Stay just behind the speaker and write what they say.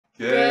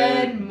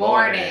Good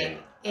morning.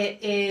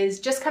 It is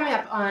just coming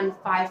up on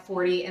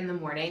 5:40 in the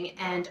morning,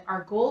 and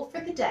our goal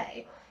for the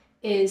day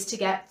is to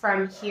get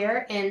from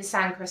here in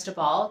San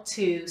Cristobal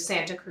to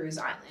Santa Cruz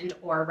Island,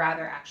 or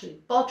rather actually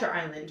Baltra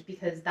Island,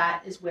 because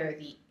that is where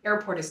the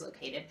airport is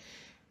located.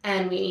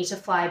 And we need to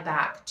fly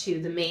back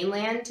to the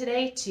mainland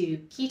today to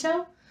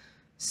Quito.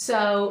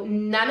 So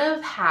none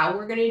of how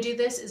we're going to do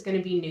this is going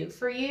to be new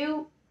for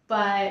you,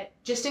 but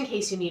just in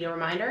case you need a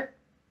reminder,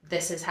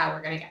 this is how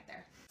we're going to get there.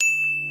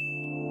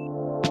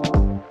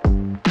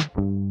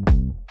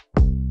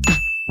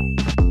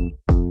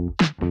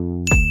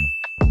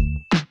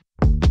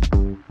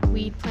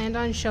 We planned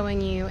on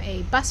showing you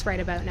a bus right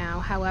about now.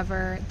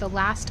 However, the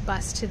last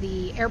bus to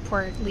the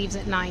airport leaves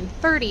at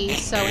 9:30,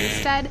 so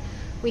instead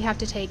we have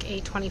to take a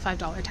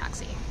 $25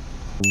 taxi.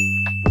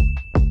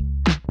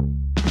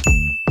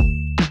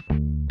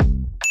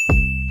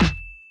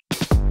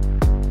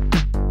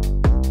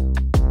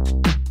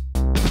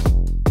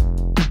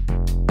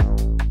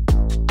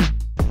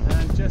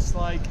 And just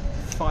like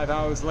 5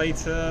 hours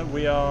later,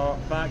 we are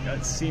back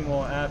at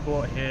Seymour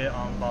Airport here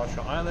on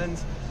Baltra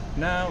Island.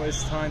 Now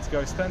it's time to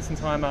go spend some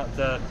time at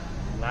the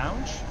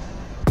lounge.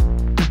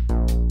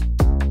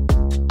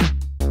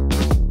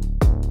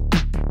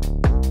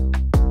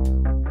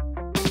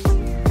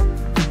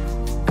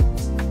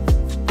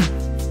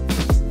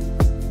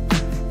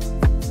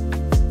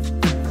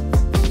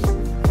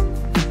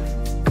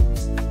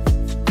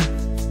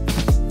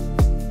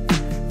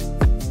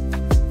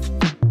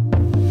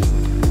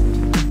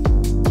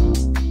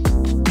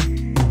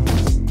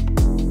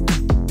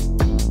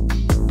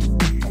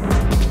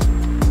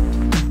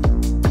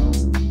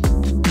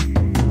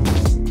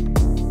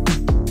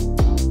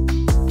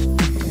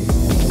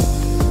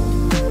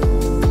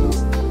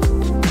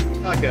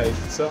 Okay,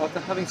 so after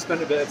having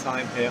spent a bit of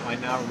time here, I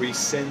now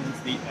rescind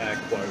the air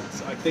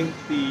quotes. I think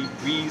the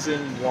reason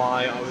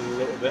why I was a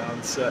little bit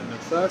uncertain at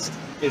first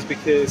is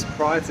because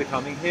prior to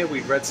coming here,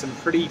 we'd read some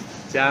pretty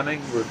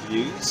damning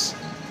reviews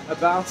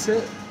about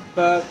it.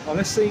 But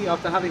honestly,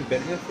 after having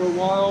been here for a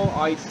while,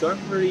 I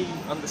don't really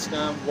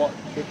understand what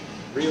the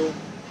real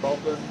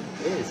problem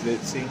is.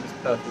 It seems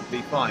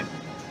perfectly fine.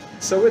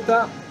 So with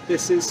that,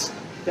 this is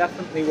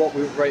definitely what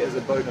we would rate as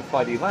a bona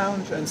fide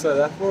lounge, and so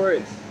therefore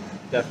it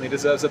definitely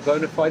deserves a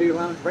bona fide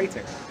lounge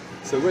rating.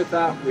 So with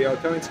that, we are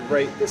going to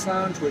rate this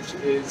lounge, which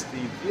is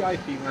the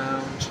VIP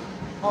lounge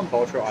on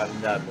Baltra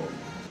Island Airport.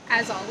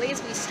 As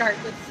always, we start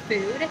with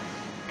food,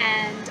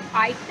 and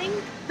I think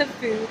the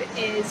food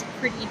is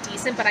pretty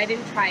decent, but I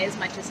didn't try as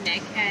much as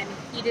Nick, and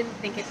he didn't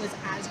think it was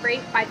as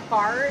great. By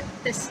far,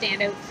 the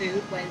standout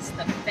food was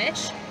the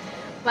fish,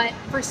 but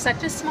for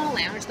such a small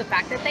lounge, the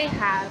fact that they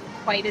have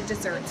quite a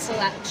dessert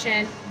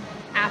selection,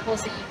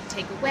 apples that you can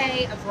take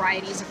away, a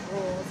varieties of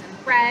rolls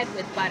and bread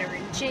with butter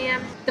and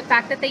jam. The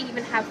fact that they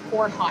even have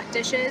 4 hot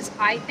dishes,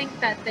 I think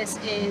that this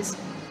is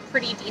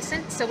pretty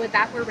decent. So with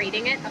that, we're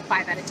rating it a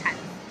 5 out of 10.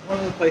 One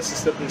of the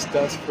places that this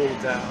does fall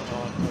down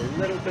on a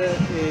little bit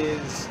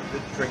is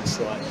the drink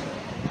selection.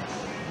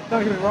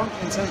 Don't get me wrong,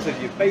 in terms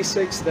of your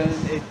basics, then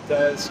it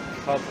does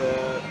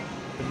cover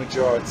the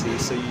majority.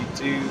 So you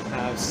do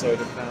have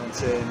soda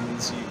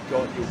fountains, you've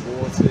got your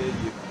water,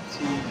 your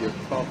tea, your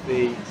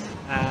coffee,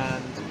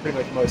 and pretty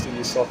much most of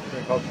your soft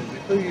drink options,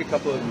 including a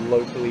couple of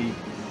locally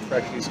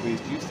freshly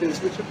squeezed juices,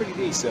 which are pretty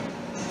decent.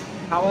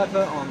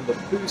 However, on the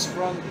booze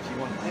front, if you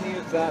want any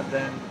of that,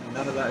 then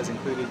none of that is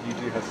included. You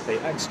do have to pay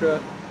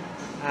extra,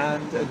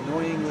 and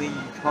annoyingly,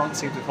 you can't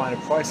seem to find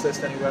a price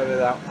list anywhere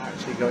without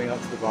actually going up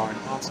to the bar and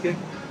asking,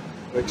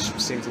 which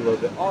seems a little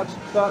bit odd,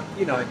 but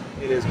you know,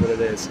 it is what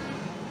it is.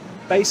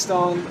 Based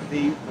on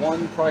the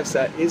one price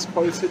that is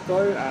quoted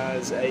though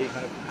as a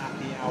kind of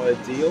happy hour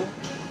deal,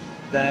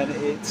 then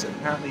it's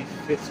apparently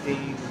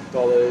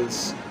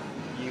 $15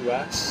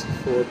 US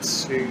for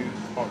 2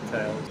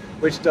 cocktails,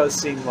 which does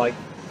seem like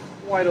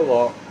quite a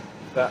lot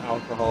for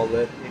alcohol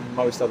that in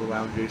most other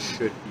lounges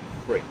should be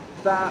free.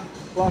 That,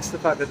 plus the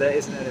fact that there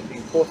isn't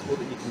anything portable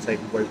that you can take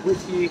away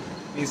with you,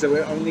 means that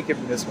we're only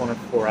giving this one a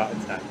 4 out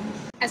of 10.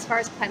 As far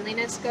as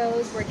cleanliness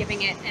goes, we're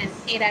giving it an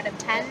 8 out of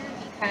 10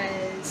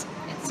 because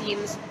it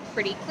seems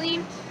pretty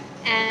clean,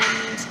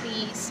 and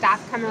the staff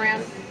come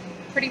around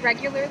pretty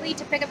regularly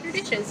to pick up your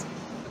dishes.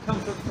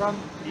 Comfort front,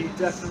 you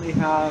definitely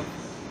have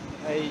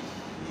a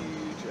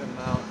huge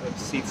amount of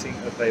seating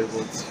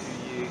available to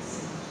you.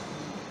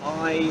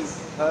 I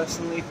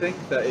personally think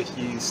that if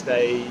you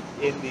stay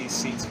in these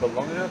seats for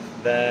long enough,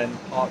 then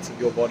parts of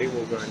your body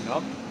will go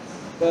numb.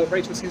 But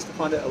Rachel seems to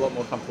find it a lot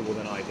more comfortable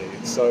than I do.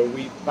 So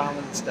we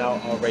balanced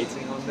out our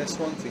rating on this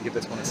one to give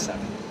this one a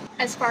 7.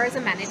 As far as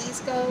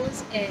amenities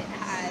goes, it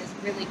has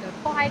really good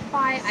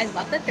Wi-Fi. I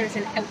love that there's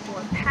an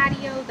outdoor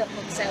patio that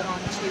looks out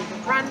onto the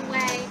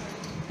runway.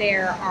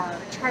 There are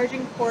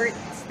charging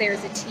ports,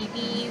 there's a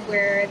TV.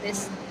 Where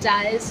this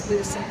does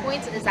lose some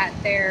points is that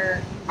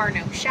there are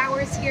no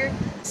showers here.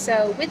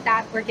 So with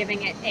that, we're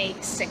giving it a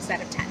 6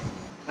 out of 10.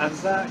 And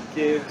that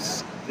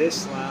gives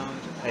this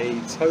lounge a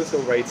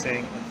total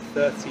rating of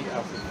 30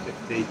 out of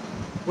 50,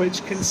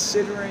 which,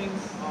 considering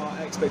our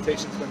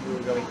expectations when we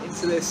were going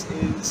into this,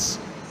 is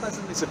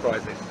pleasantly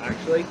surprising,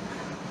 actually,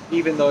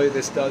 even though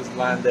this does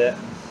land it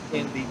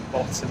in the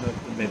bottom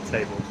of the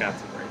mid-table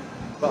category.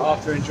 But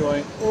after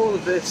enjoying all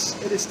of this,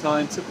 it is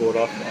time to board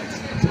our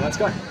flight. So let's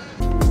go.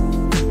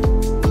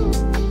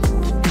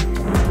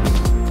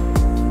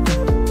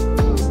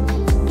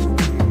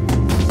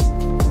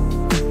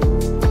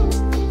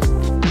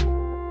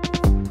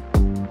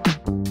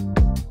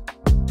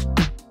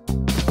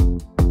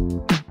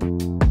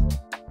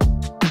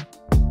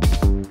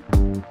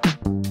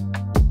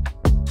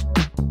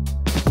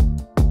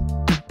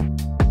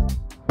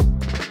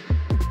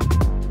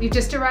 We've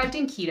just arrived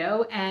in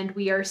Quito and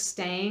we are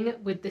staying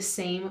with the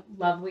same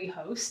lovely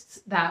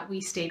hosts that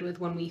we stayed with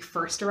when we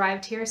first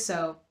arrived here,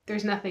 so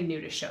there's nothing new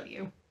to show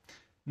you.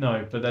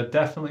 No, but there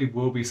definitely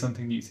will be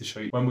something new to show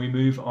you when we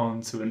move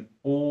on to an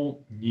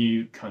all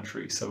new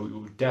country, so we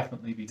will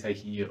definitely be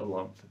taking you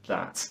along for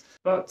that.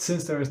 But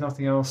since there is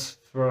nothing else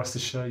for us to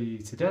show you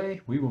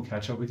today, we will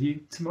catch up with you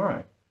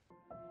tomorrow.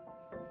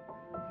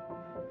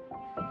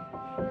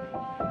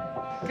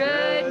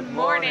 Good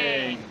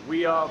morning!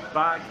 We are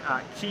back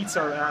at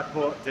Quito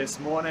Airport this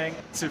morning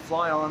to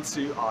fly on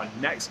to our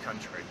next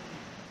country.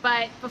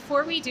 But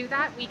before we do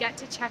that, we get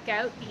to check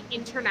out the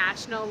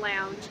international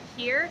lounge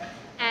here.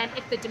 And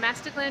if the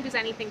domestic lounge is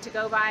anything to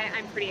go by,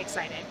 I'm pretty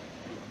excited.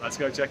 Let's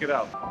go check it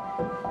out.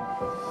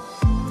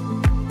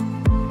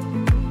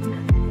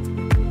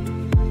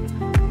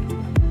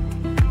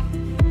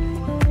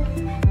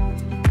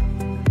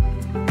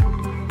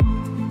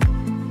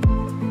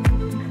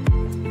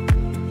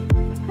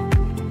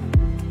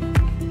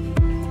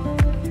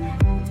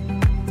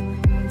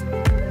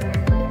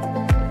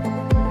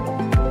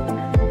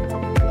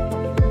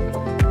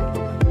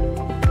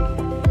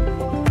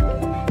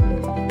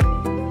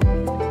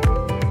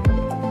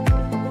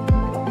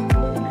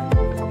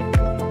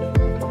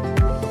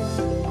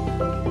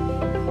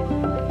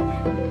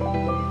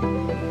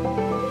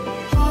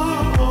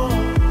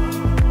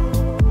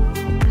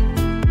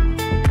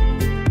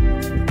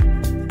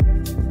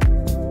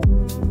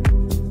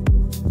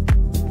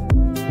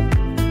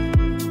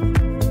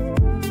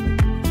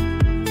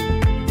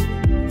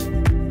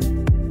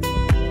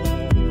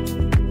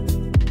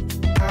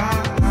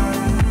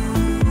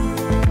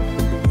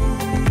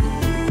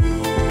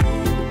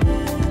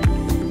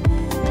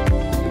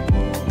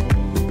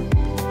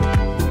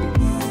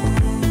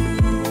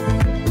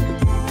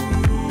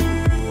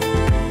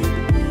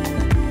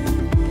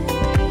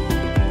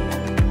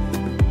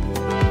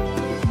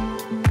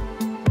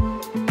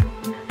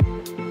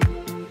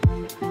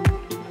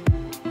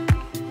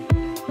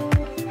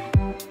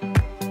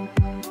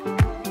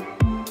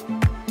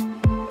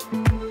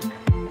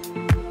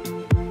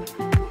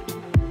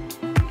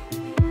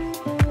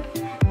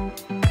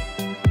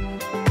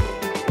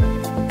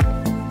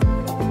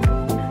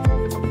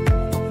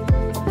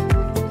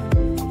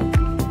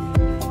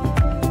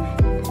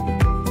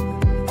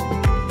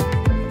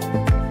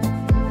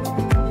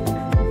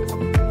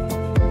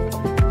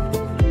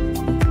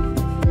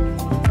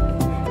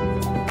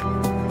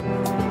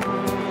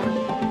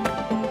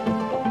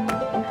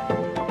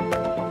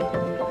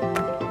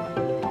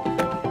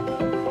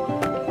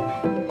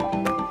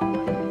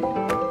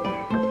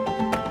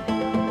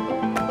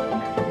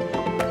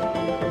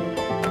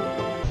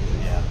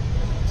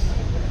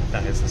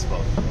 is the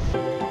spot.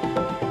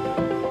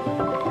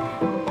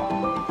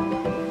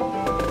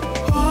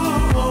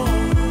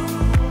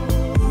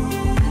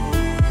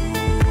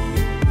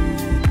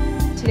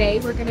 Today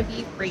we're going to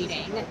be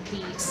rating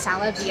the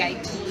Sala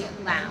VIP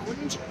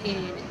Lounge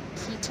in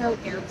Quito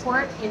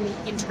Airport in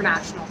the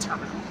International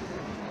Terminal.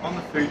 On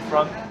the food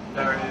front,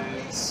 there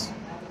is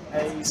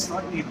a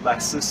slightly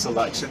lesser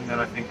selection than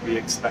I think we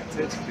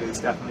expected, because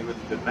definitely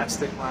with the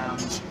domestic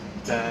lounge,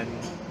 then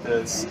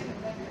there's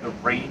the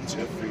range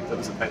of food that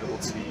is available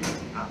to you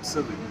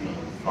absolutely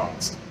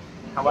vast.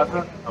 However,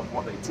 of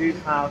what they do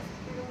have,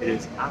 it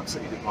is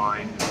absolutely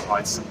divine. It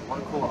provides some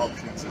local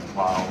options as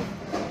well,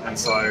 and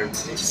so it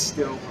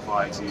still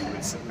provides you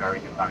with some very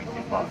good bang for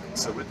your buck.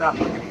 So with that, I'm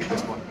going to give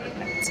this one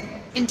an 8.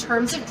 In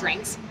terms of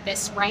drinks,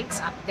 this ranks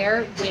up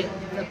there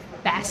with the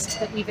best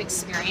that we've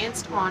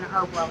experienced on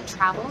our world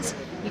travels.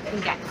 You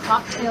can get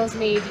cocktails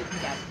made, you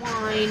can get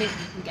wine, you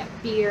can get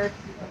beer,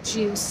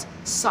 juice,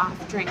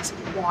 soft drinks,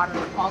 water,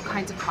 all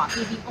kinds of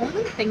coffee. The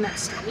only thing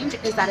that's strange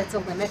is that it's a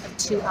limit of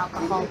 2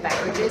 alcohol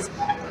beverages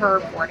per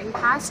boarding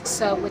pass.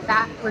 So with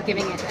that, we're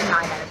giving it a 9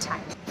 out of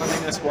 10.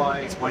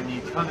 Cleanliness-wise, when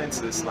you come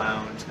into this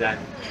lounge, then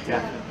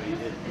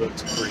definitely it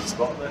looks pretty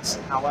spotless.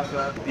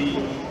 However,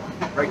 the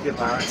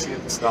regularity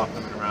of the staff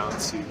coming around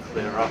to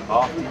clear up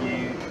after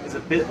you is a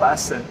bit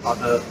less than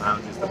other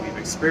lounges that we've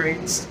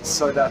experienced,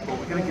 so therefore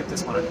we're going to give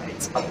this one an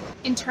 8.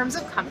 In terms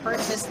of comfort,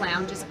 this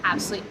lounge is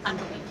absolutely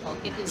unbelievable.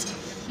 It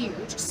is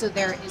huge, so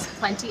there is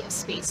plenty of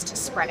space to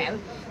spread out.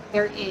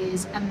 There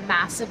is a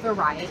massive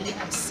variety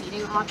of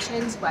seating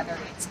options, whether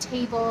it's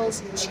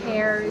tables,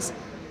 chairs,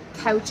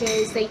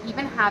 couches. They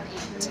even have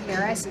a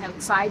terrace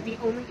outside. The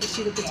only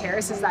issue with the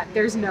terrace is that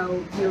there's no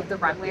view of the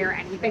runway or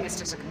anything. It's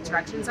just a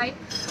construction site.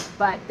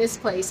 But this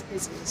place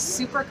is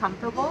super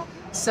comfortable.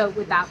 So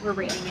with that, we're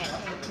rating it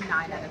a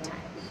 9 out of 10.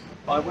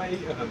 By way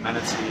of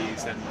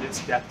amenities, then this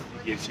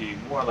definitely gives you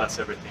more or less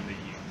everything that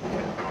you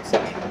can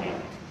possibly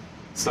need.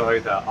 So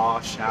there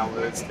are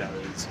showers, there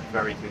is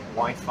very good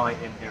Wi-Fi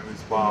in here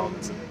as well.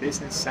 There's a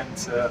business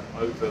centre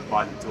over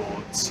by the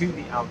door to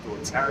the outdoor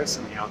terrace,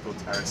 and the outdoor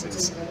terrace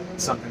is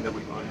something that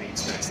we've only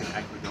experienced in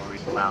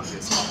Ecuadorian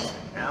lounges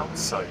now,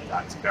 so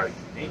that's very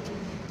unique.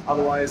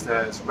 Otherwise,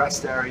 there's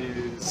rest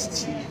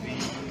areas,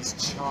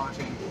 TVs,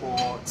 charging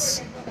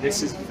ports.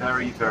 This is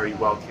very, very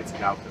well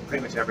kitted out with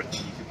pretty much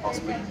everything you could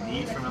possibly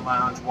need from a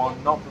lounge, while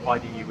not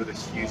providing you with a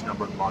huge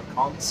number of mod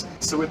cons.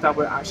 So with that,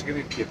 we're actually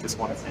going to give this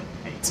one an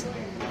 8.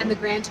 And the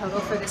grand total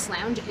for this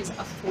lounge is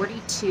a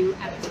 42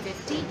 out of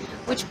 50,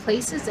 which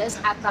places this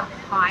at the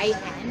high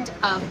end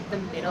of the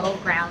middle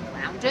ground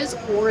lounges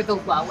or the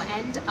low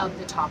end of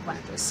the top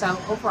lounges. So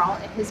overall,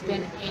 it has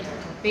been a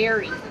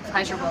very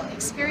pleasurable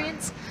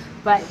experience,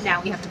 but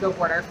now we have to go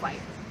board our flight.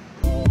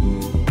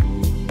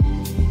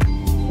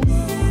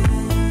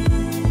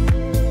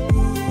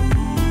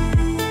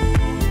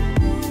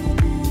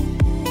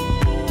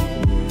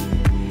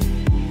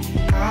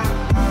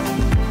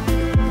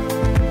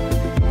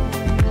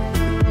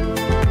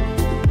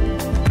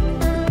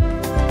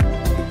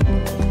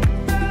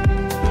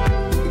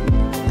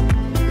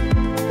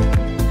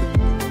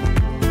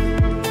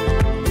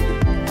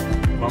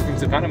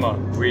 Panama.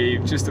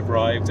 We've just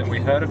arrived and we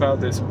heard about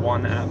this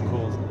one app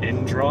called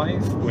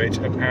InDrive, which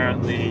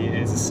apparently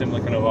is a similar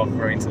kind of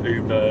offering to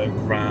Uber,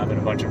 Grab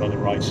and a bunch of other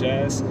ride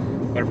shares,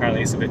 but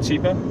apparently it's a bit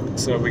cheaper.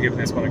 So we're giving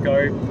this one a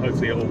go.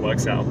 Hopefully it all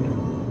works out.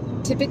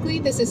 Typically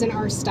this isn't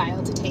our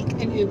style to take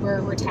an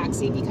Uber or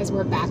taxi because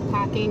we're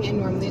backpacking and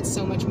normally it's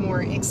so much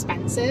more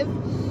expensive,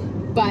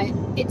 but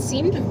it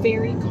seemed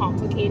very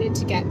complicated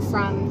to get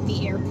from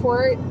the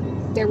airport.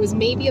 There was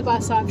maybe a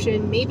bus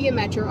option, maybe a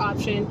metro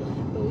option,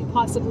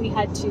 possibly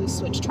had to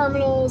switch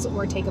terminals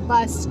or take a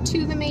bus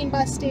to the main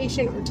bus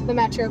station or to the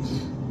metro.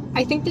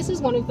 I think this is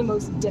one of the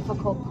most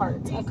difficult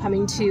parts of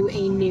coming to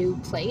a new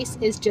place,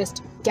 is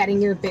just getting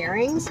your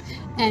bearings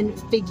and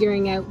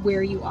figuring out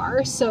where you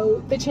are.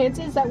 So the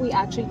chances that we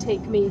actually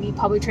take maybe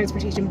public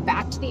transportation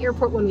back to the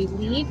airport when we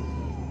leave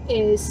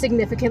is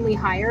significantly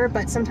higher,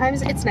 but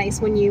sometimes it's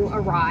nice when you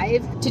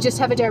arrive to just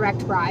have a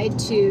direct ride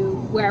to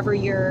wherever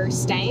you're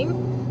staying.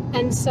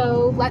 And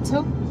so let's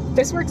hope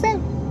this works out.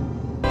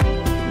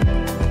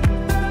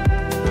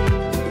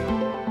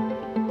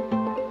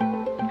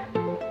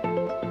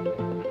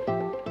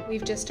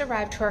 We've just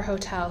arrived to our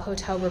hotel,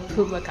 Hotel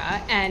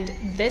Republica, and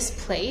this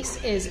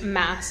place is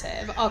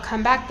massive. I'll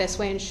come back this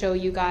way and show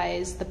you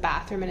guys the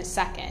bathroom in a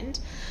second,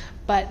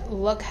 but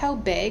look how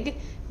big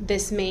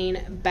this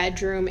main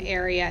bedroom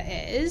area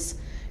is.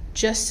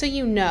 Just so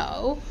you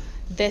know,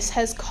 this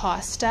has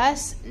cost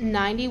us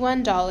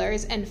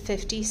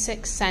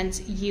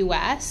 $91.56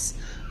 US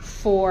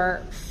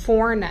for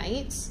 4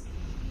 nights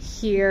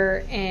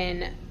here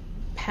in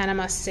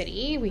Panama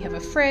City. We have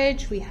a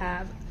fridge, we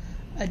have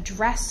a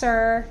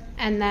dresser,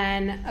 and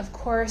then of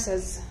course,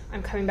 as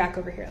I'm coming back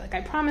over here, like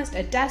I promised,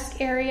 a desk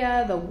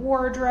area, the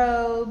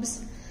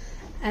wardrobes,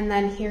 and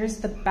then here's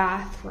the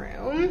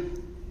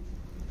bathroom.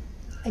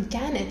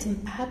 Again, it's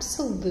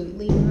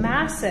absolutely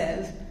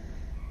massive.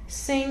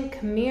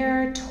 Sink,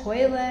 mirror,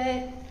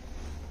 toilet,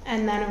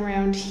 and then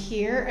around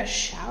here, a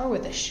shower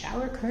with a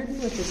shower curtain,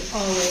 which is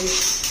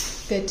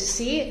always good to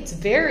see. It's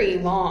very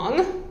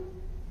long.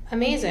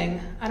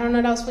 Amazing. I don't know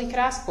what else we could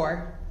ask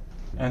for.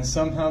 And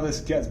somehow this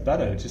gets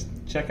better. Just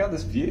check out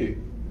this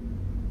view.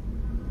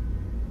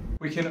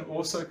 We can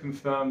also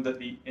confirm that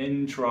the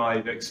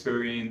InDrive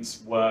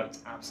experience worked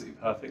absolutely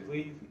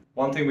perfectly.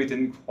 One thing we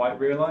didn't quite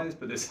realize,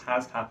 but this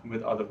has happened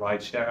with other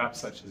rideshare apps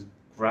such as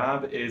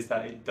Grab, is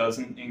that it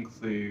doesn't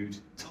include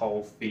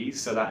toll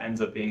fees, so that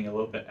ends up being a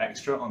little bit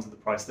extra onto the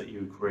price that you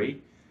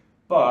agree.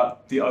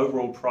 But the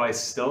overall price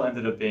still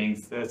ended up being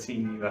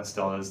 $13 US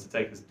to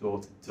take us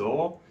door to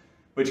door,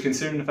 which,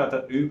 considering the fact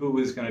that Uber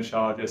was going to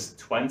charge us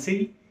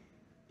 20,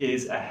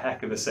 is a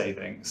heck of a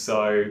saving.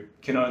 So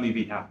can only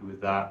be happy with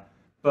that.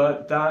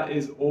 But that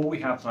is all we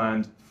have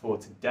planned for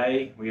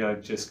today. We are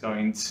just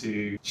going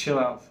to chill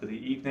out for the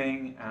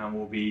evening and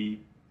we'll be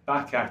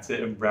back at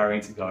it and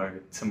raring to go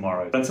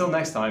tomorrow. But until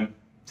next time,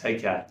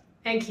 take care.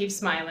 And keep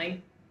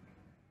smiling.